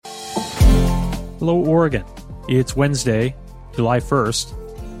Hello, Oregon. It's Wednesday, July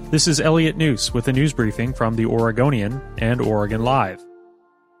 1st. This is Elliot Noose with a news briefing from The Oregonian and Oregon Live.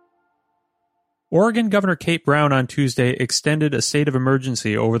 Oregon Governor Kate Brown on Tuesday extended a state of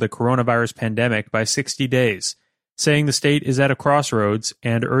emergency over the coronavirus pandemic by 60 days, saying the state is at a crossroads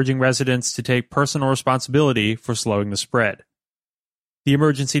and urging residents to take personal responsibility for slowing the spread. The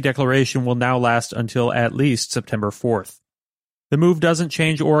emergency declaration will now last until at least September 4th. The move doesn't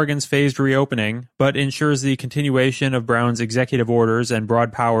change Oregon's phased reopening, but ensures the continuation of Brown's executive orders and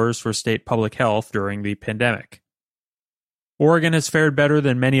broad powers for state public health during the pandemic. Oregon has fared better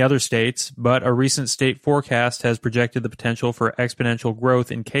than many other states, but a recent state forecast has projected the potential for exponential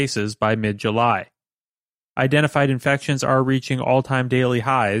growth in cases by mid-July. Identified infections are reaching all-time daily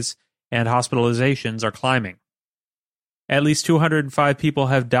highs, and hospitalizations are climbing. At least 205 people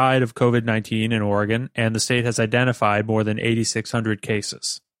have died of COVID-19 in Oregon, and the state has identified more than 8,600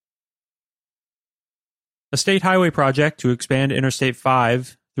 cases. A state highway project to expand Interstate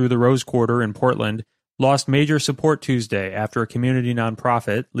 5 through the Rose Quarter in Portland lost major support Tuesday after a community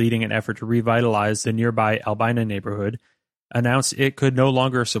nonprofit leading an effort to revitalize the nearby Albina neighborhood announced it could no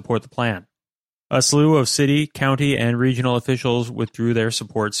longer support the plan. A slew of city, county, and regional officials withdrew their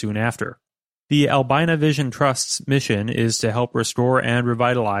support soon after. The Albina Vision Trust's mission is to help restore and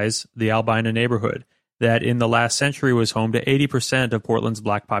revitalize the Albina neighborhood that in the last century was home to 80% of Portland's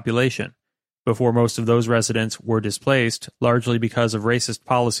black population, before most of those residents were displaced, largely because of racist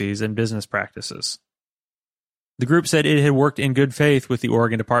policies and business practices. The group said it had worked in good faith with the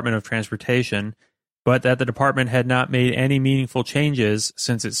Oregon Department of Transportation, but that the department had not made any meaningful changes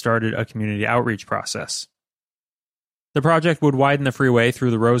since it started a community outreach process. The project would widen the freeway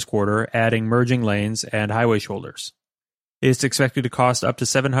through the Rose Quarter, adding merging lanes and highway shoulders. It's expected to cost up to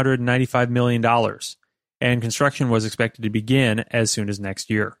 $795 million, and construction was expected to begin as soon as next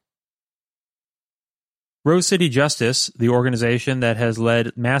year. Rose City Justice, the organization that has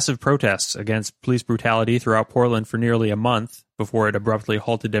led massive protests against police brutality throughout Portland for nearly a month before it abruptly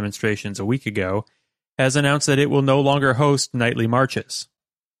halted demonstrations a week ago, has announced that it will no longer host nightly marches.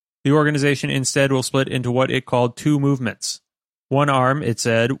 The organization instead will split into what it called two movements. One arm, it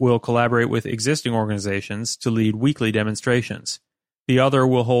said, will collaborate with existing organizations to lead weekly demonstrations. The other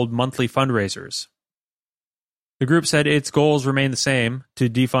will hold monthly fundraisers. The group said its goals remain the same, to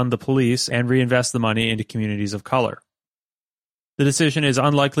defund the police and reinvest the money into communities of color. The decision is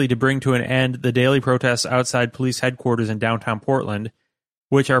unlikely to bring to an end the daily protests outside police headquarters in downtown Portland,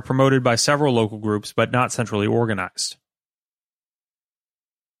 which are promoted by several local groups but not centrally organized.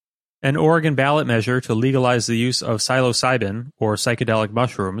 An Oregon ballot measure to legalize the use of psilocybin, or psychedelic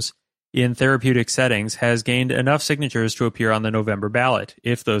mushrooms, in therapeutic settings has gained enough signatures to appear on the November ballot,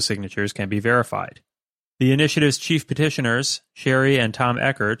 if those signatures can be verified. The initiative's chief petitioners, Sherry and Tom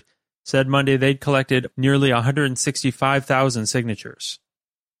Eckert, said Monday they'd collected nearly 165,000 signatures.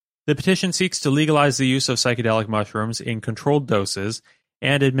 The petition seeks to legalize the use of psychedelic mushrooms in controlled doses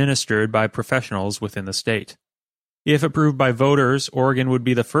and administered by professionals within the state. If approved by voters, Oregon would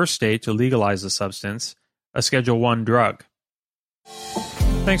be the first state to legalize the substance, a Schedule I drug.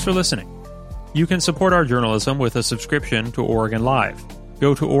 Thanks for listening. You can support our journalism with a subscription to Oregon Live.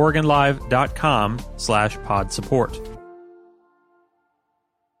 Go to OregonLive.com/pod support.